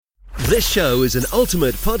This show is an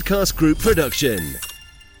Ultimate Podcast Group production.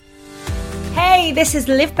 Hey, this is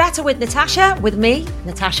Live Better with Natasha, with me,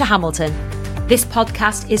 Natasha Hamilton. This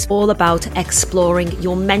podcast is all about exploring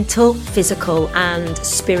your mental, physical and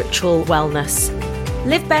spiritual wellness.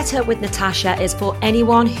 Live Better with Natasha is for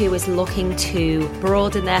anyone who is looking to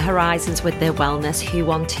broaden their horizons with their wellness, who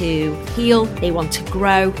want to heal, they want to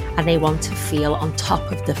grow, and they want to feel on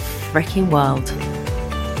top of the freaking world.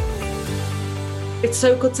 It's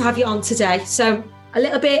so good to have you on today. So a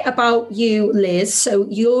little bit about you, Liz. So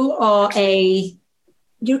you're a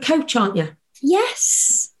coach, aren't you?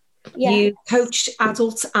 Yes. You coach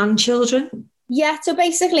adults and children? Yeah, so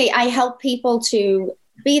basically I help people to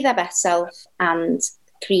be their best self and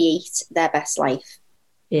create their best life.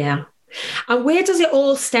 Yeah. And where does it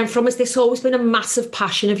all stem from? Has this always been a massive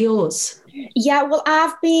passion of yours? Yeah, well,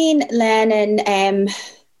 I've been learning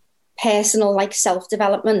personal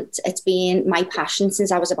self-development. It's been my passion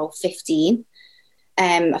since I was about 15.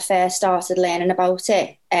 I first started learning about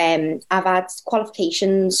it. I've had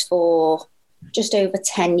qualifications for just over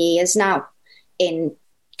 10 years now in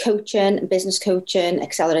coaching, business coaching,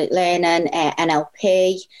 accelerated learning,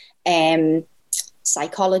 NLP,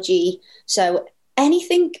 psychology. So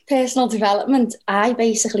anything personal development, I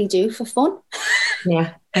basically do for fun.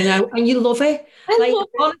 Yeah, I know. And you love it. I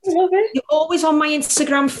love it. You're always on my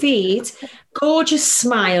Instagram feed, gorgeous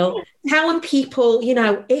smile, telling people,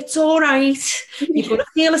 it's all right. You're going to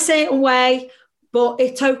feel a certain way, but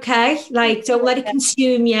it's okay. Don't let it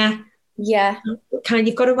consume you. Yeah.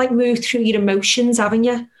 You've got to move through your emotions, haven't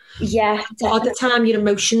you? Yeah. A lot of the time your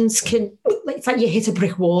emotions it's like you hit a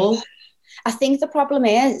brick wall. I think the problem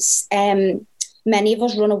is many of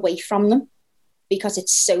us run away from them because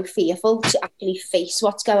it's so fearful to actually face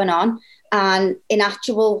what's going on. And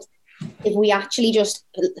if we actually just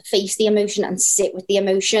face the emotion and sit with the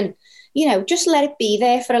emotion, just let it be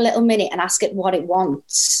there for a little minute and ask it what it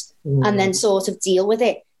wants and then sort of deal with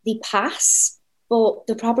it. They pass. But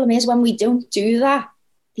the problem is when we don't do that,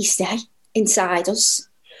 they stay inside us.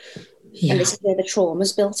 Yeah. And this is where the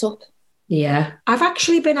trauma's built up. Yeah. I've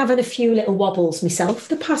actually been having a few little wobbles myself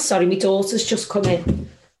the past. Sorry, my daughter's just come in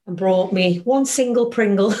and brought me one single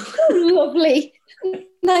Pringle. Lovely.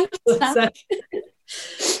 Nice. Yeah,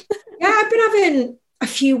 I've been having a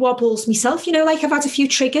few wobbles myself. I've had a few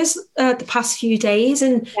triggers the past few days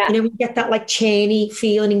and, you get that churny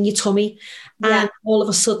feeling in your tummy. And all of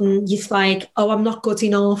a sudden you're like, oh, I'm not good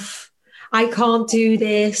enough. I can't do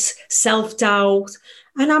this. Self-doubt.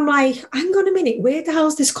 And I'm like, hang on a minute, where the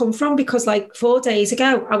hell's this come from? Because 4 days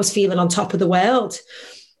ago, I was feeling on top of the world.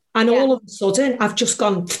 And all of a sudden, I've just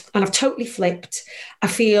gone and I've totally flipped. I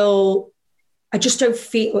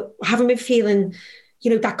haven't been feeling,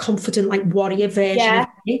 that confident, warrior version of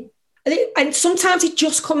me. And sometimes it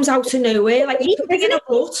just comes out of nowhere. You can be in a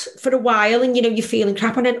rut for a while and, you're feeling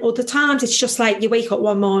crap. And then other times it's just you wake up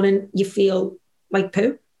one morning, you feel like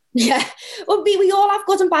poo. Yeah. Well, we all have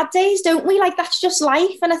good and bad days, don't we? That's just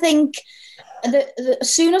life. And I think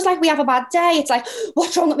as soon as we have a bad day, it's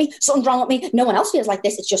what's wrong with me? Something's wrong with me. No one else feels like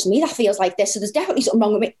this. It's just me that feels like this. So there's definitely something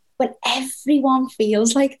wrong with me. When everyone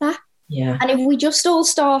feels like that. Yeah. And if we just all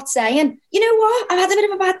start saying, you know what? I've had a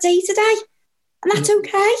bit of a bad day today and that's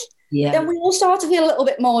okay. Yeah. Then we all start to feel a little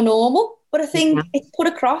bit more normal. But I think it's put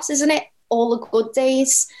across, isn't it? All the good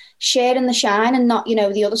days, sharing the shine and not,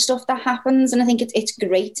 the other stuff that happens. And I think it's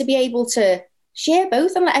great to be able to share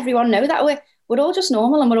both and let everyone know that we're all just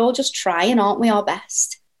normal and we're all just trying, aren't we, our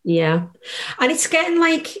best? Yeah. And it's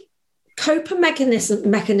getting coping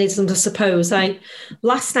mechanisms, I suppose.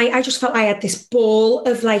 Last night, I just felt I had this ball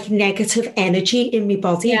of negative energy in my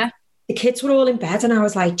body. Yeah. The kids were all in bed and I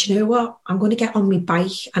was like, do you know what? I'm going to get on my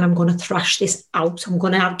bike and I'm going to thrash this out. I'm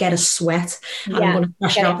going to get a sweat and I'm going to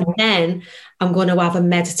thrash it out. And then I'm going to have a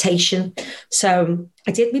meditation. So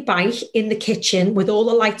I did my bike in the kitchen with all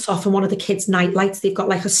the lights off and one of the kids' night lights. They've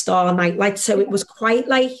got a star night light. So it was quite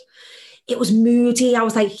it was moody. I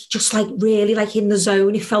was really in the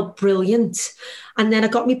zone. It felt brilliant. And then I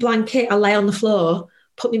got my blanket, I lay on the floor,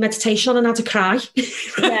 put my meditation on and had a cry.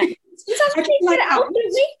 Yeah. Sometimes we let it out, don't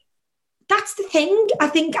we? That's the thing. I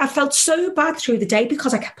think I felt so bad through the day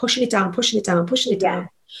because I kept pushing it down.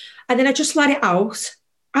 And then I just let it out.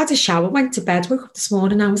 I had a shower, went to bed, woke up this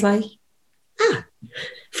morning. I was like, I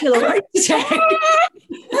feel all right today.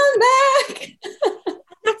 I'm back.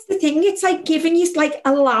 That's the thing. It's giving you,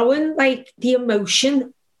 allowing the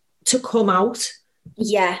emotion to come out.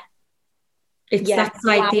 Yeah. That's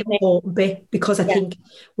the important bit because I think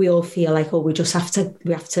we all feel we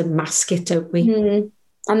have to mask it, don't we? Mm-hmm.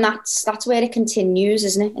 And that's where it continues,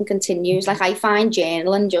 isn't it? And continues. I find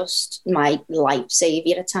journaling just my life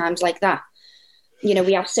savior at times like that.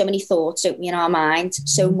 we have so many thoughts, don't we, in our mind,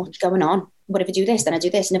 so much going on. What if I do this, then I do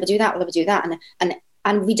this, never do that, will I do that?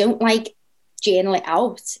 And we don't like journal it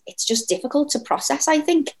out. It's just difficult to process, I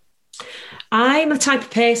think. I'm the type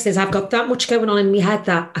of person, I've got that much going on in my head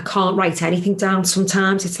that I can't write anything down.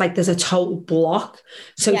 Sometimes it's like there's a total block.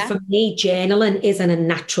 So for me, journaling isn't a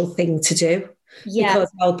natural thing to do. Yeah.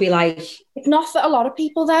 Because I'll be like... It's not for a lot of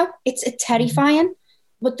people, though. It's terrifying.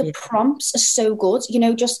 But the prompts are so good.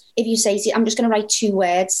 Just if you say, I'm just going to write 2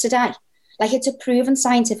 words today. Like, it's a proven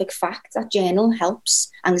scientific fact that journal helps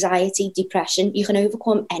anxiety, depression. You can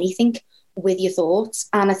overcome anything with your thoughts.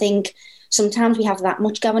 And I think sometimes we have that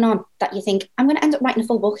much going on that you think, I'm going to end up writing a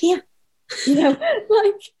full book here.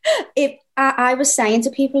 Like, if I was saying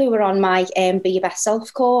to people who were on my Be Your Best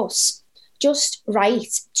Self course, just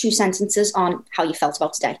write 2 sentences on how you felt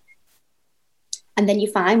about today. And then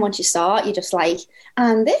you find once you start, you're just like,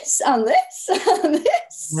 and this, and this, and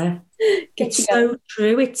this. Yeah. It's so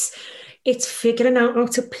true. It's figuring out how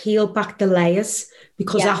to peel back the layers,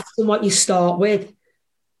 because often what you start with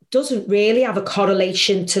doesn't really have a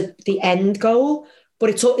correlation to the end goal, but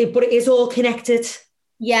it is all connected.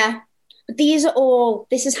 Yeah. But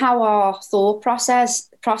this is how our thought process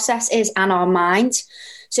is, and our mind.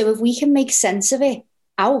 So if we can make sense of it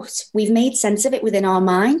out, we've made sense of it within our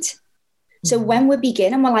mind. So when we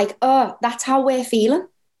begin and we're like, oh, that's how we're feeling,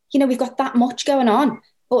 we've got that much going on,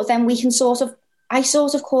 but then we can I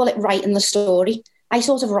call it writing the story. I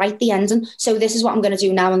sort of write the ending. So this is what I'm going to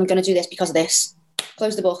do now, and I'm going to do this because of this.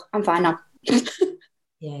 Close the book. I'm fine now.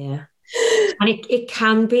 Yeah. And it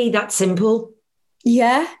can be that simple.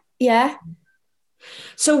 Yeah.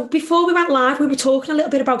 So before we went live, we were talking a little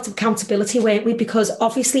bit about accountability, weren't we? Because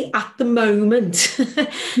obviously at the moment,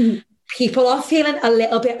 people are feeling a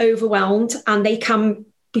little bit overwhelmed, and they can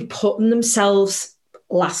be putting themselves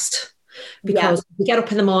last because you get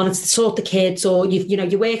up in the morning to sort the kids, or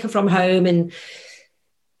you're working from home. And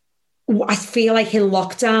I feel like in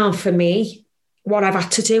lockdown, for me, what I've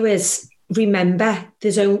had to do is remember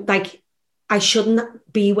I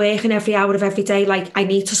shouldn't be working every hour of every day. Like, I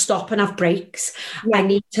need to stop and have breaks. Yeah. I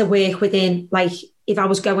need to work within, like, if I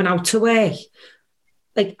was going out to work,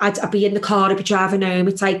 like I'd be in the car, I'd be driving home.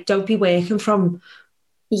 It's like, don't be working from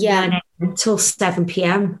 9 a.m. till 7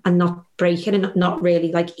 p.m. and not breaking and not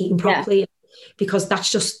really like eating properly, because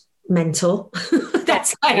that's just mental.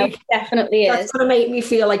 That's like, definitely is. That's going to make me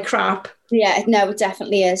feel like crap. Yeah, no, it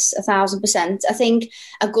definitely is 1,000%. I think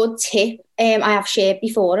a good tip I have shared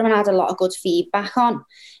before and I had a lot of good feedback on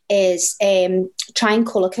is try and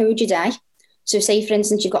colour code your day. So say, for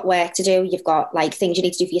instance, you've got work to do, you've got like things you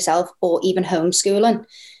need to do for yourself, or even homeschooling,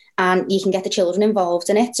 and you can get the children involved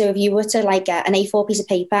in it. So if you were to like get an A4 piece of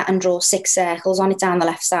paper and draw 6 circles on it down the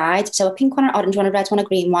left side, so a pink one, an orange one, a red one, a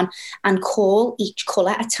green one, and call each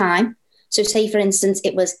colour a time. So say, for instance,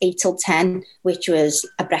 it was 8 till 10, which was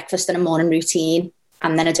a breakfast and a morning routine.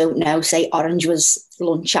 And then I don't know, say orange was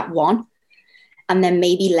lunch at 1. And then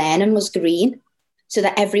maybe learning was green, so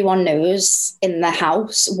that everyone knows in the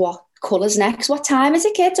house what colours next. What time is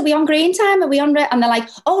it, kids? Are we on green time? Are we on red? And they're like,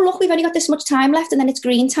 oh, look, we've only got this much time left, and then it's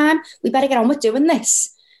green time. We better get on with doing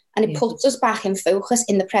this. And it puts us back in focus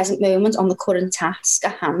in the present moment on the current task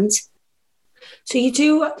at hand. So you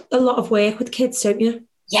do a lot of work with kids, don't you?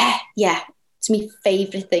 Yeah. It's my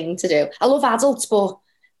favourite thing to do. I love adults, but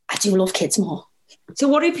I do love kids more. So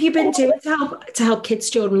what have you been doing to help kids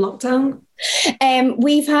during lockdown?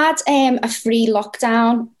 We've had a free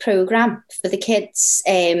lockdown programme for the kids.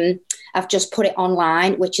 I've just put it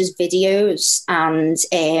online, which is videos, and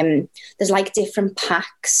there's like different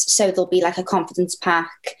packs. So there'll be like a confidence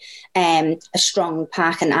pack, a strong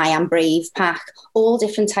pack, an I am brave pack, all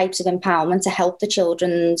different types of empowerment to help the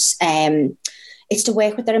children's it's to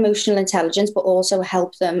work with their emotional intelligence, but also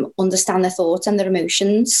help them understand their thoughts and their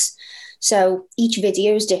emotions. So each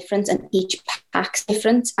video is different and each pack's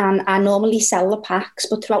different. And I normally sell the packs,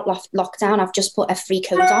 but throughout lockdown, I've just put a free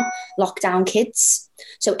code on, Lockdown Kids.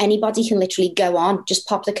 So anybody can literally go on, just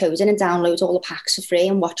pop the code in and download all the packs for free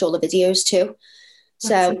and watch all the videos too.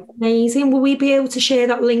 That's amazing. Will we be able to share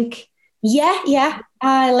that link? Yeah.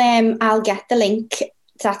 I'll get the link.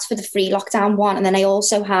 That's for the free lockdown one. And then I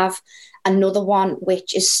also have another one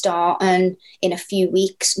which is starting in a few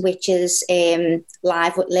weeks, which is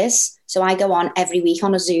Live with Liz. So I go on every week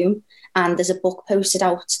on a Zoom, and there's a book posted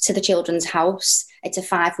out to the children's house. It's a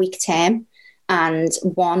 5-week term, and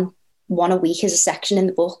one a week is a section in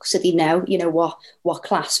the book, so they know, what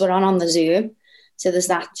class we're on the Zoom. So there's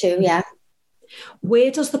that too, yeah.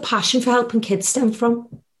 Where does the passion for helping kids stem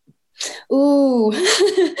from? Ooh,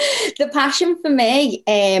 the passion for me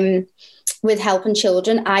with helping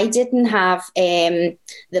children, I didn't have the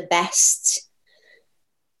best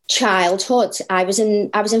childhood, I was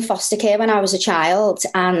in foster care when I was a child,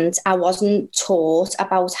 and I wasn't taught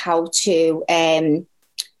about how to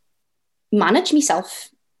manage myself,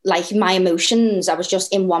 like my emotions. I was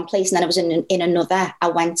just in one place and then I was in another. I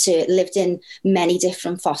lived in many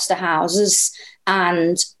different foster houses,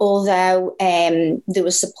 and although there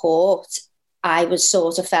was support, I was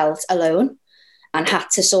sort of felt alone and had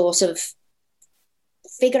to sort of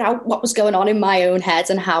figure out what was going on in my own head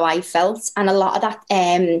and how I felt. And a lot of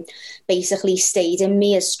that basically stayed in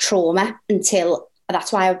me as trauma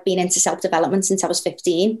that's why I've been into self-development since I was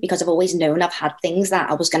 15, because I've always known I've had things that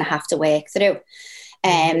I was going to have to work through,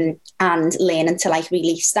 and learning to like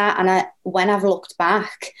release that. And when I've looked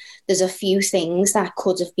back, there's a few things that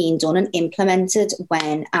could have been done and implemented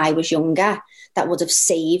when I was younger that would have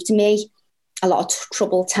saved me a lot of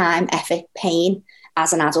trouble, time, effort, pain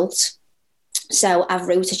as an adult. So I've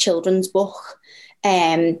wrote a children's book,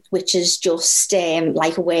 which is just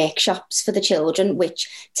like workshops for the children,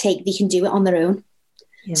 which they can do it on their own.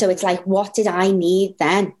 Yeah. So it's like, what did I need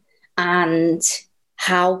then? And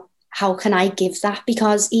how can I give that?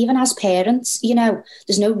 Because even as parents,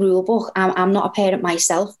 there's no rule book. I'm not a parent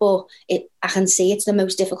myself, but I can see it's the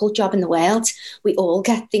most difficult job in the world. We all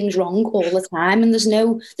get things wrong all the time, and there's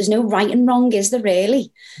no right and wrong, is there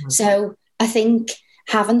really? Mm-hmm. So I think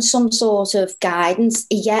having some sort of guidance,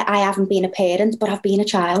 I haven't been a parent, but I've been a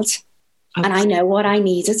child. Absolutely. And I know what I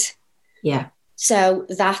needed. Yeah. So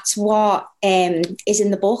that's what is in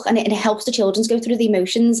the book, and it helps the children go through the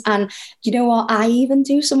emotions. And you know what? I even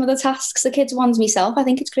do some of the tasks the kids want myself. I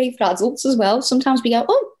think it's great for adults as well. Sometimes we go,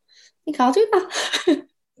 oh, I think I'll do that.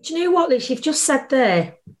 Do you know what, Liz? You've just said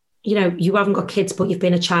there, you haven't got kids, but you've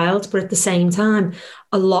been a child. But at the same time,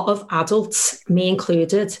 a lot of adults, me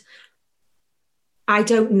included, I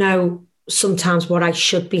don't know sometimes what I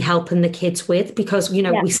should be helping the kids with, because, we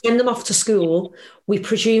send them off to school. We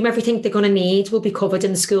presume everything they're going to need will be covered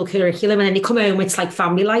in the school curriculum. And then they come home, it's like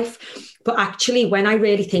family life. But actually, when I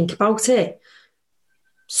really think about it,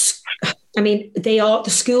 I mean, the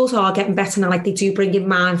schools are getting better now. Like, they do bring in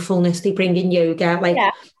mindfulness, they bring in yoga. Like,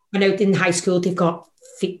 yeah. I know in high school, they've got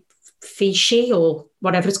Fishi or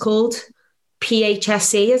whatever it's called.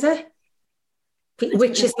 PHSE, is it?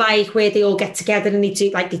 Which is like where they all get together and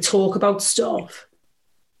they talk about stuff.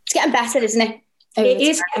 It's getting better, isn't it? It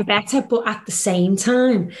is getting better, but at the same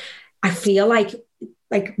time, I feel like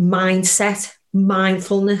mindset,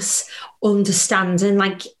 mindfulness, understanding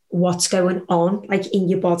like what's going on, like in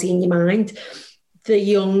your body and your mind. The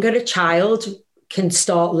younger a child can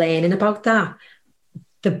start learning about that,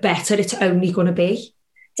 the better it's only going to be.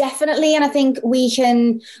 Definitely. And I think we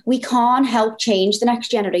can't help change the next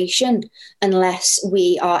generation unless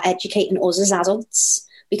we are educating us as adults,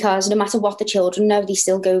 because no matter what the children know, they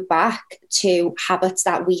still go back to habits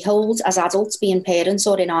that we hold as adults, being parents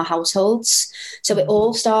or in our households. So it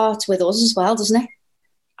all starts with us as well, doesn't it?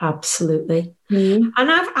 Absolutely. Mm-hmm.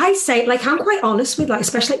 And I say, like, I'm quite honest with, like,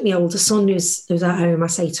 especially like my older son who's at home, I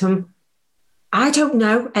say to him, I don't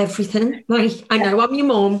know everything. Like, I know I'm your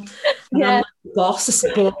mum and I'm the boss,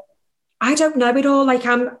 but I don't know it all. Like,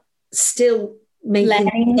 I'm still making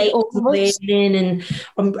mistakes, learning,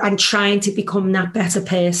 and I'm trying to become that better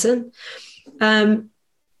person.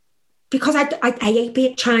 Because I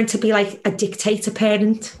hate trying to be like a dictator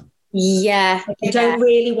parent. Yeah. I don't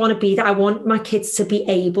really want to be that. I want my kids to be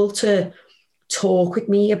able to talk with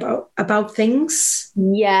me about things.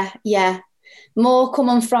 Yeah, yeah. More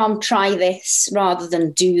coming from try this rather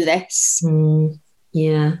than do this.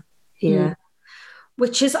 Yeah.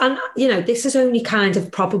 Which is, and this is only kind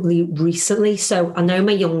of probably recently. So I know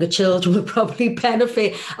my younger children will probably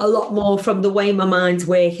benefit a lot more from the way my mind's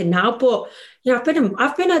working now. But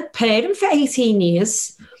I've been a parent for 18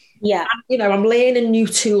 years. Yeah. And, I'm learning new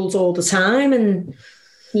tools all the time, and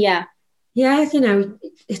yeah,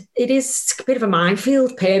 it is a bit of a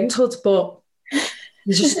minefield, parenthood, but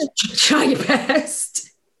you just try your best.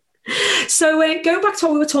 So going back to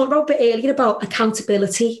what we were talking about a bit earlier about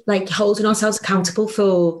accountability, like holding ourselves accountable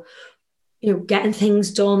for, getting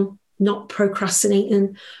things done, not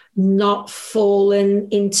procrastinating, not falling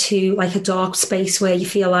into like a dark space where you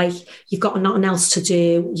feel like you've got nothing else to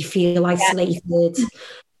do, you feel isolated.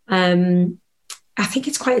 I think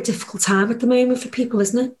it's quite a difficult time at the moment for people,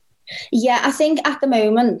 isn't it? Yeah, I think at the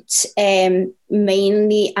moment,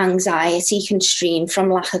 mainly anxiety can stream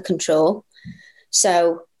from lack of control.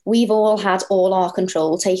 So we've all had all our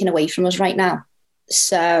control taken away from us right now.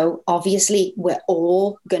 So obviously we're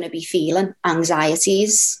all going to be feeling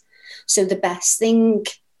anxieties. So the best thing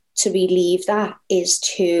to relieve that is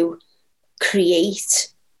to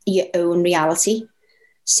create your own reality.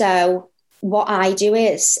 So what I do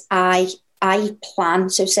is I I plan,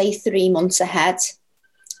 so say 3 months ahead,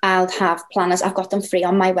 I'll have planners. I've got them free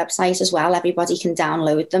on my website as well. Everybody can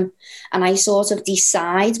download them. And I sort of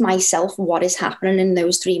decide myself what is happening in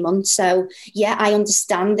those 3 months. So yeah, I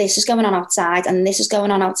understand this is going on outside and this is going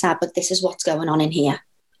on outside, but this is what's going on in here.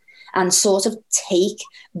 And sort of take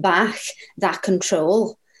back that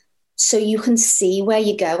control so you can see where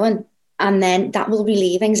you're going. And then that will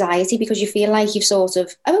relieve anxiety because you feel like you've sort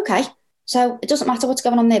of, oh, okay, so it doesn't matter what's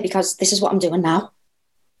going on there because this is what I'm doing now.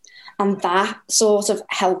 And that sort of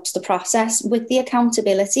helps the process. With the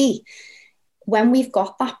accountability, when we've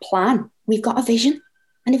got that plan, we've got a vision.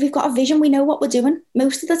 And if we've got a vision, we know what we're doing.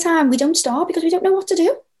 Most of the time, we don't start because we don't know what to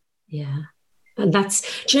do. Yeah. And do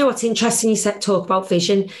you know what's interesting? You said talk about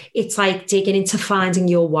vision. It's like digging into finding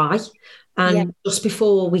your why. And just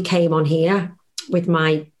before we came on here with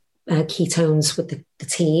my ketones with the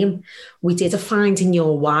team, we did a finding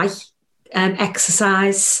your why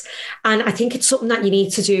exercise. And I think it's something that you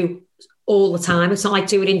need to do all the time. It's not like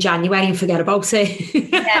do it in January and forget about it.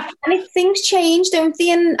 Yeah. And if things change, don't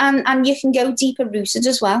they? And you can go deeper rooted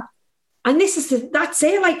as well. And that's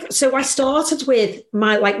it. Like, so I started with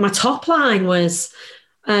my top line was,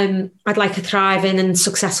 I'd like a thriving and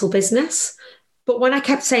successful business. But when I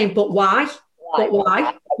kept saying, but why? But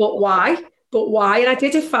why? But why? But why? And I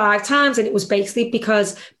did it 5 times. And it was basically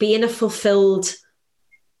because being a fulfilled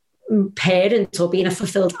parent or being a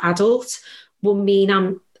fulfilled adult will mean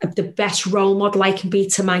I'm the best role model I can be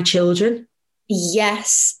to my children.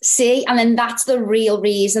 Yes. See, and then that's the real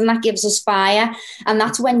reason that gives us fire. And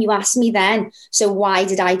that's when you ask me then, so why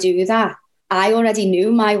did I do that? I already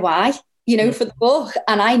knew my why, for the book.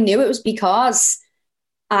 And I knew it was because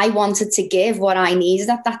I wanted to give what I needed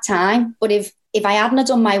at that time. But if I hadn't have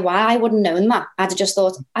done my why, I wouldn't have known that. I'd have just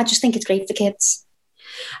thought, I just think it's great for kids.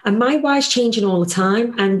 And my why's changing all the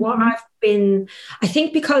time. And what I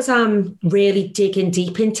think because I'm really digging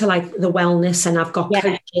deep into like the wellness and I've got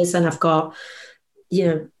coaches and I've got,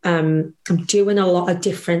 I'm doing a lot of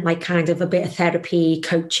different, like kind of a bit of therapy,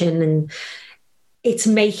 coaching, and it's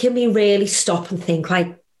making me really stop and think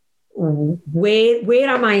like, where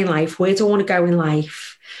am I in life? Where do I want to go in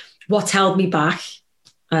life? What's held me back?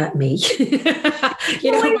 Me.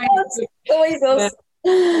 Always does.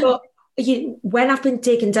 But when I've been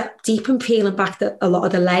digging deep and peeling back a lot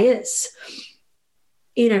of the layers,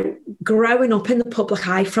 growing up in the public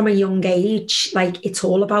eye from a young age, like it's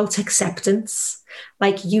all about acceptance.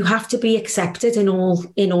 Like you have to be accepted in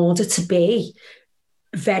order to be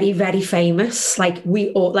very, very famous. Like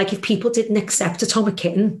if people didn't accept Atomic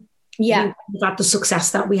Kitten, we had the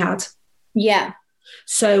success that we had. Yeah.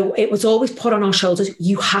 So it was always put on our shoulders.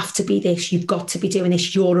 You have to be this. You've got to be doing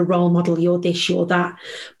this. You're a role model. You're this, you're that.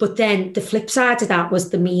 But then the flip side of that was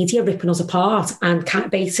the media ripping us apart and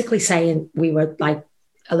basically saying we were like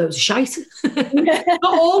a load of shite. Not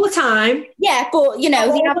all the time. Yeah, but they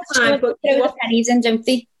have to throw the pennies in, don't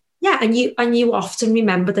they? Yeah, and you often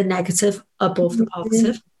remember the negative above the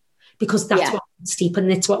positive because that's what's deep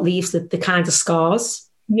and it's what leaves the kind of scars.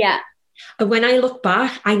 Yeah. And when I look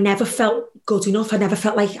back, I never felt good enough. I never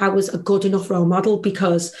felt like I was a good enough role model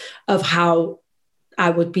because of how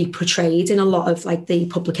I would be portrayed in a lot of like the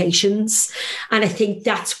publications. And I think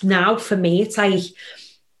that's now for me, it's like,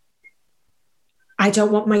 I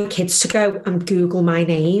don't want my kids to go and Google my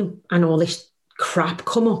name and all this crap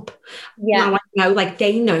come up. Yeah. Now I know, like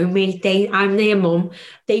they know me. I'm their mum.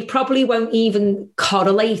 They probably won't even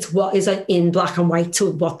correlate what is in black and white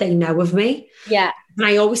to what they know of me. Yeah. And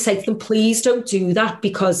I always say to them, please don't do that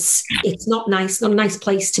because it's not nice, not a nice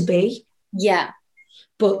place to be. Yeah.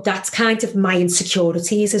 But that's kind of my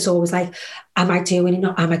insecurities is always like, am I doing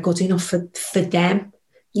enough? Am I good enough for them?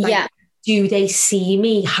 Like, do they see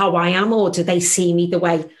me how I am or do they see me the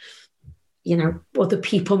way, other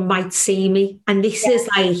people might see me? And this is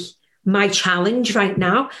like my challenge right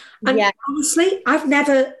now. And honestly, I've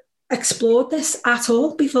never explored this at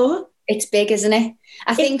all before. It's big, isn't it?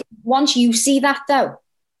 I think once you see that, though,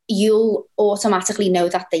 you'll automatically know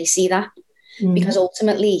that they see that. Because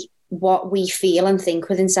ultimately, what we feel and think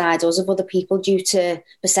with inside us of other people due to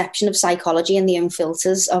perception of psychology and the own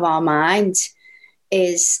filters of our mind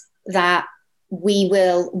is that we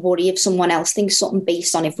will worry if someone else thinks something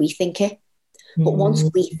based on if we think it. But once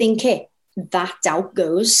we think it, that doubt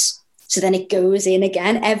goes. So then it goes in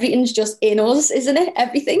again. Everything's just in us, isn't it?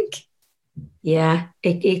 Everything. Yeah,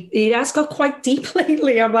 it has got quite deep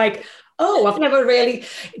lately. I'm like, I've never really,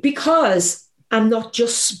 because I'm not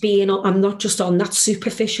just on that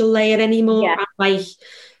superficial layer anymore. Yeah.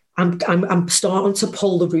 I'm starting to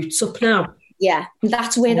pull the roots up now. Yeah,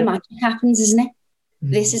 that's where the magic happens, isn't it?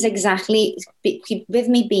 This is exactly, with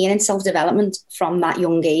me being in self-development from that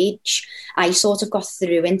young age, I sort of got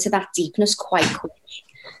through into that deepness quite quick.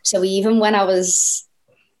 So even when I was,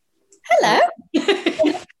 hello,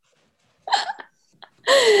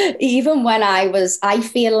 even when I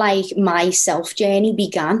feel like my self journey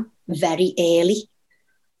began very early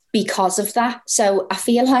because of that. So I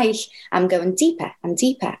feel like I'm going deeper and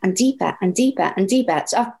deeper and deeper and deeper and deeper.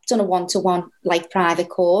 So I've done a one-to-one like private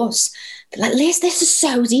course. They're like, Liz, this is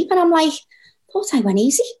so deep. And I'm like, I thought I went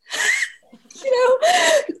easy.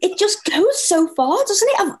 It just goes so far, doesn't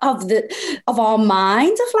it? Of our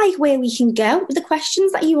mind, of like where we can go. The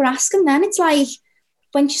questions that you were asking then, it's like,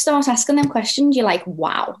 when you start asking them questions, you're like,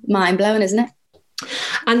 wow, mind blowing, isn't it?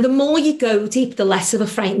 And the more you go deep, the less of a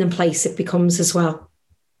frightening place it becomes as well.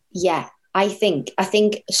 Yeah, I think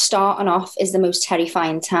starting off is the most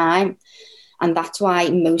terrifying time. And that's why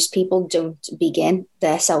most people don't begin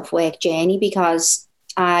their self-work journey, because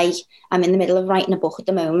I'm in the middle of writing a book at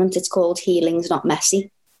the moment. It's called Healing's Not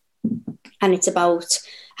Messy. And it's about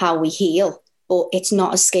how we heal. But it's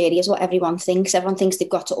not as scary as what everyone thinks. Everyone thinks they've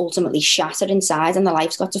got to ultimately shatter inside and their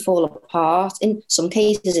life's got to fall apart. In some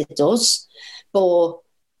cases it does, but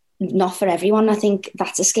not for everyone. I think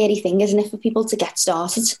that's a scary thing, isn't it, for people to get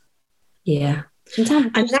started? Yeah.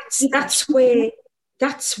 Sometimes and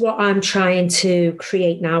that's what I'm trying to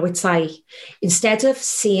create now. It's like, instead of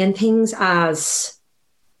seeing things as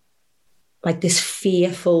like this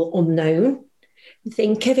fearful unknown,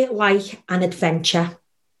 think of it like an adventure.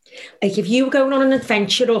 Like if you were going on an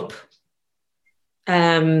adventure up,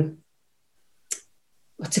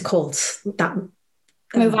 what's it called? That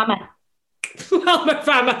Movama. Well,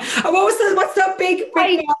 Movama. What's that big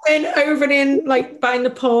mountain over in like by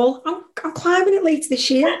Nepal? I'm climbing it later this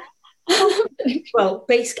year. Well,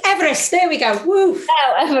 Everest. There we go. Woo.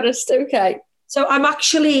 Oh, Everest. Okay. So I'm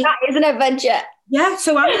actually. That is an adventure. Yeah.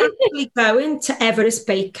 So I'm actually going to Everest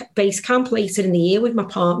base camp later in the year with my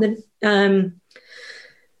partner.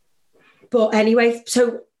 But anyway,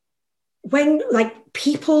 so when like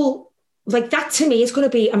people like that, to me is going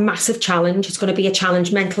to be a massive challenge. It's going to be a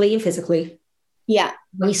challenge mentally and physically. Yeah.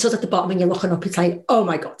 When you stood at the bottom and you're looking up, it's like, oh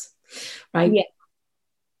my God. Right. Yeah.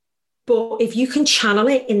 But if you can channel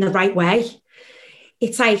it in the right way,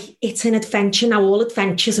 it's like, it's an adventure. Now, all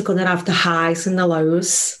adventures are going to have the highs and the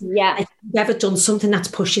lows. Yeah. If you've ever done something that's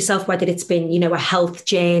pushed yourself, whether it's been, a health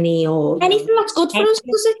journey or anything that's good for us,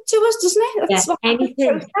 does it to us, doesn't it? That's what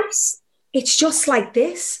anything. It's just like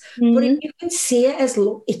this. Mm-hmm. But if you can see it as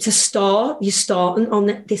it's a start, you're starting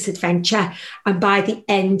on this adventure. And by the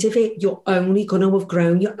end of it, you're only going to have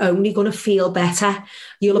grown. You're only going to feel better.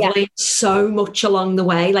 You'll have learned so much along the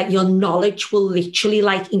way. Like your knowledge will literally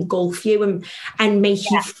like engulf you and make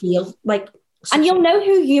you feel like. And you'll know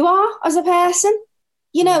who you are as a person.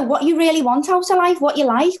 You know, what you really want out of life, what you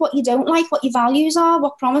like, what you don't like, what your values are,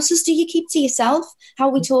 what promises do you keep to yourself, how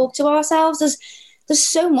we talk to ourselves. There's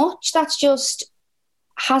so much that's just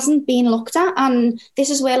hasn't been looked at. And this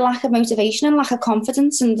is where lack of motivation and lack of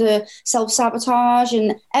confidence and the self-sabotage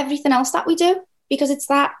and everything else that we do, because it's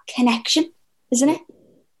that connection, isn't it?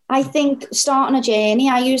 I think starting a journey,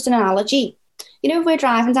 I used an analogy. You know, if we're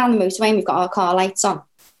driving down the motorway and we've got our car lights on,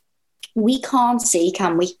 we can't see,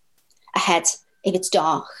 can we, ahead if it's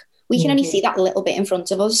dark. We can only see that little bit in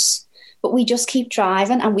front of us, but we just keep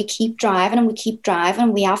driving and we keep driving and we keep driving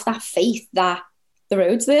and we have that faith that the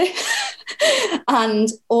road's there. And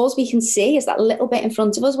all we can see is that little bit in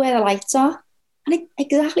front of us where the lights are. And it's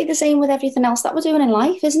exactly the same with everything else that we're doing in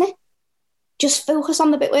life, isn't it? Just focus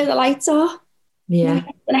on the bit where the lights are. Yeah.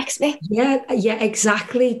 The next bit. Yeah,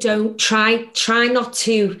 exactly. Don't try not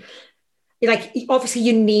to, like, obviously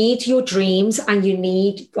you need your dreams and you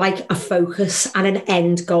need like a focus and an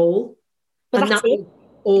end goal. But and that will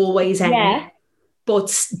always end. Yeah. But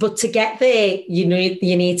to get there, you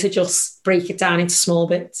need to just break it down into small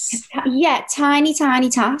bits. Yeah, tiny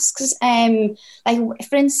tasks. Like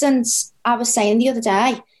for instance, I was saying the other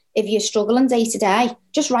day, if you're struggling day to day,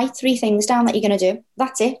 just write 3 things down that you're going to do.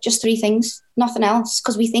 That's it, just 3 things, nothing else.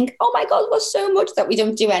 Because we think, oh my God, there's so much that we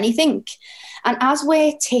don't do anything. And as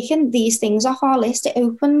we're taking these things off our list, it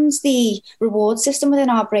opens the reward system within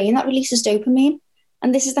our brain that releases dopamine.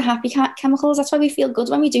 And this is the happy chemicals. That's why we feel good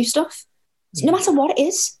when we do stuff. So no matter what it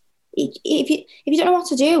is, if you don't know what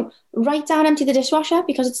to do, write down empty the dishwasher,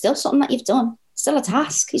 because it's still something that you've done. It's still a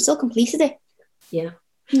task. You still completed it. Yeah.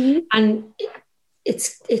 Mm-hmm. And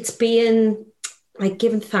it's being like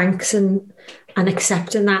giving thanks and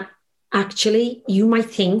accepting that actually you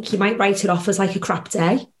might write it off as like a crap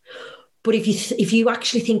day. But if you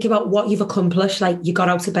actually think about what you've accomplished, like you got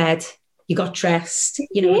out of bed, you got dressed,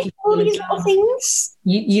 all these little things.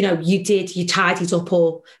 You tidied up,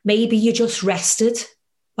 or maybe you just rested.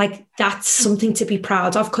 Like, that's something to be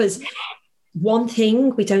proud of, because one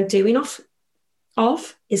thing we don't do enough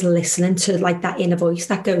of is listening to like that inner voice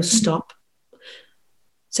that goes, stop.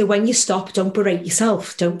 So when you stop, don't berate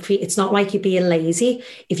yourself. It's not like you're being lazy.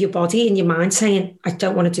 If your body and your mind saying, I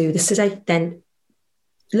don't want to do this today, then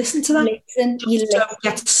listen to that. Don't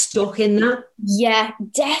get stuck in that. Yeah,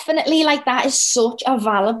 definitely. Like, that is such a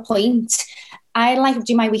valid point. I like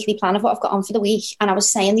do my weekly plan of what I've got on for the week. And I was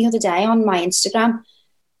saying the other day on my Instagram,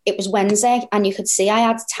 it was Wednesday and you could see I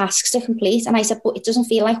had tasks to complete. And I said, but it doesn't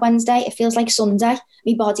feel like Wednesday. It feels like Sunday.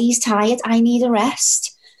 My body's tired. I need a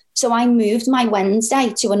rest. So I moved my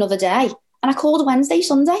Wednesday to another day and I called Wednesday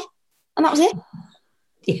Sunday, and that was it.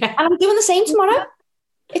 Yeah. And I'm doing the same tomorrow.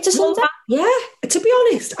 It's a Sunday. Yeah. To be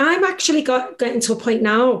honest, I'm actually getting to a point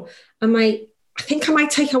now. I think I might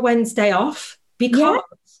take a Wednesday off, because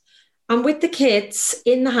I'm with the kids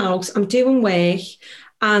in the house. I'm doing work,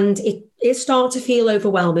 and it is starting to feel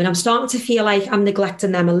overwhelming. I'm starting to feel like I'm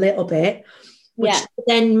neglecting them a little bit, which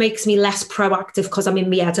then makes me less proactive because I'm in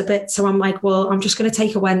my head a bit. So I'm like, well, I'm just going to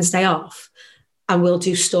take a Wednesday off and we'll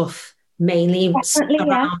do stuff mainly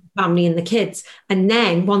around family and the kids. And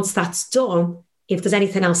then once that's done, if there's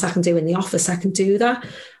anything else I can do in the office, I can do that.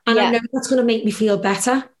 And I know that's going to make me feel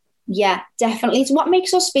better. Yeah, definitely. It's what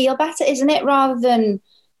makes us feel better, isn't it? Rather than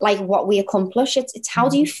like what we accomplish. It's how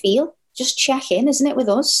do you feel? Just check in, isn't it, with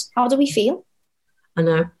us? How do we feel? I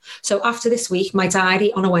know. So after this week, my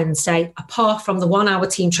diary on a Wednesday, apart from the 1 hour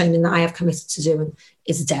team training that I have committed to doing,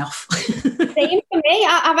 is a day off. Same for me.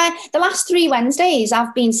 The last 3 Wednesdays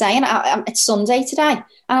I've been saying, it's Sunday today. And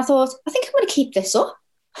I thought, I think I'm going to keep this up.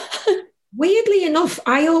 Weirdly enough,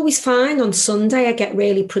 I always find on Sunday I get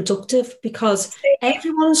really productive because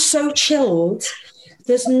everyone's so chilled.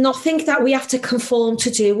 There's nothing that we have to conform to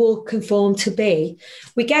do or conform to be.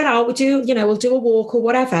 We get out, we'll do a walk or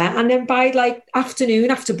whatever. And then by like afternoon,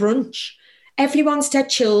 after brunch, everyone's dead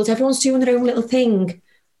chilled. Everyone's doing their own little thing.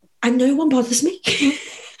 And no one bothers me. And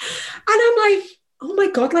I'm like, oh my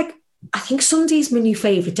God, like, I think Sunday's my new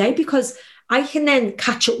favourite day because I can then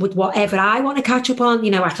catch up with whatever I want to catch up on.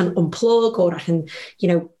 I can unplug, or I can,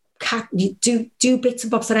 do bits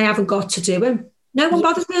and bobs that I haven't got to do. And no one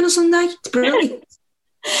bothers me on a Sunday. It's brilliant.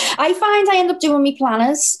 I find I end up doing my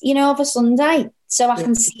planners, of a Sunday, so I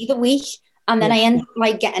can see the week, and then I end up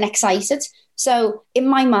like getting excited. So in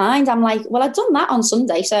my mind, I'm like, well, I've done that on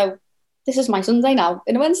Sunday, so this is my Sunday now,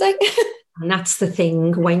 in a Wednesday. And that's the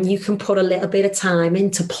thing, when you can put a little bit of time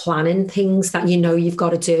into planning things that you've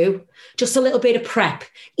got to do, just a little bit of prep,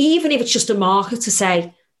 even if it's just a marker to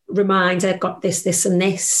say, reminder, got this, this and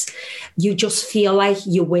this, you just feel like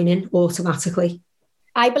you're winning automatically.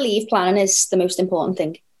 I believe planning is the most important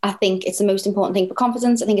thing. I think it's the most important thing for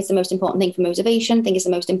confidence. I think it's the most important thing for motivation. I think it's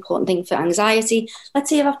the most important thing for anxiety. Let's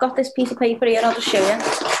see if I've got this piece of paper here. I'll just show you.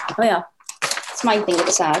 Oh, yeah. It's my thing at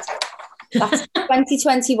the side. That's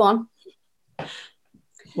 2021.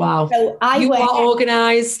 Wow. So you are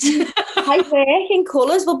organised. I work in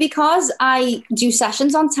colours, but because I do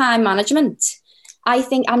sessions on time management, I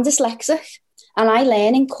think I'm dyslexic and I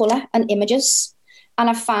learn in colour and images. And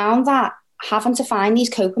I found that having to find these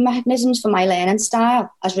coping mechanisms for my learning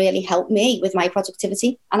style has really helped me with my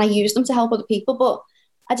productivity, and I use them to help other people, but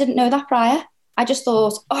I didn't know that prior. I just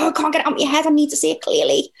thought, I can't get it out of my head, I need to see it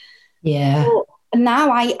clearly. Yeah. But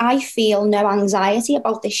now I feel no anxiety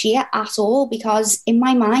about this year at all, because in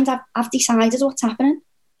my mind I've decided what's happening.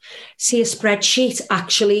 See, a spreadsheet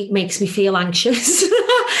actually makes me feel anxious.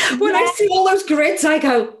 When I see all those grids, I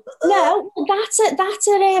go, no, that's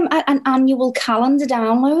an annual calendar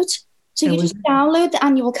download. So you just download the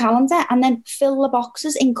annual calendar and then fill the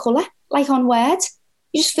boxes in colour, like on Word.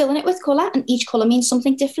 You're just filling it with colour, and each colour means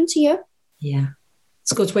something different to you. Yeah.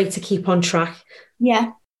 It's a good way to keep on track.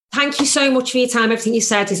 Yeah. Thank you so much for your time. Everything you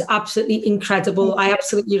said is absolutely incredible. I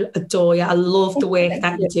absolutely adore you. I love the work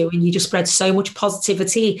that you do, and you just spread so much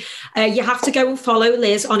positivity. You have to go and follow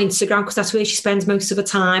Liz on Instagram, because that's where she spends most of her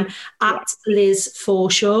time, at Liz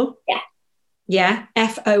Forshaw. Yeah. Yeah.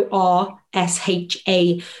 FORSHAW.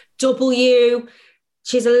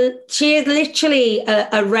 She's literally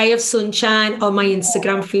a ray of sunshine on my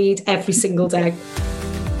Instagram feed every single day.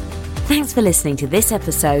 Thanks for listening to this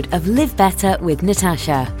episode of Live Better with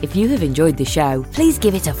Natasha. If you have enjoyed the show, please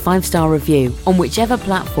give it a 5-star review on whichever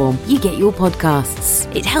platform you get your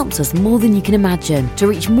podcasts. It helps us more than you can imagine to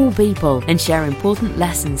reach more people and share important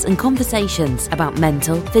lessons and conversations about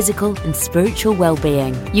mental, physical and spiritual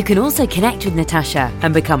well-being. You can also connect with Natasha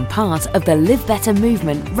and become part of the Live Better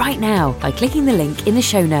movement right now by clicking the link in the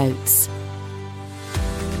show notes.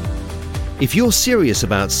 If you're serious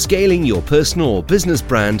about scaling your personal or business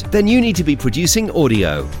brand, then you need to be producing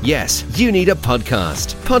audio. Yes, you need a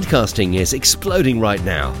podcast. Podcasting is exploding right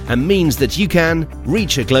now and means that you can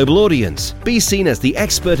reach a global audience, be seen as the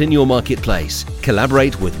expert in your marketplace,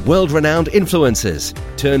 collaborate with world-renowned influencers,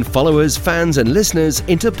 turn followers, fans and listeners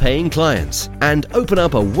into paying clients, and open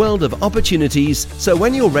up a world of opportunities. So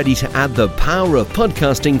when you're ready to add the power of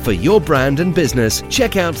podcasting for your brand and business,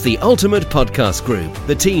 check out the Ultimate Podcast Group,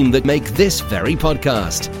 the team that make this very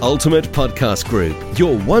podcast. Ultimate Podcast Group,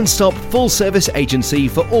 your one-stop full-service agency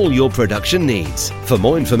for all your production needs. For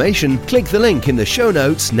more information, click the link in the show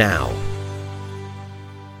notes now.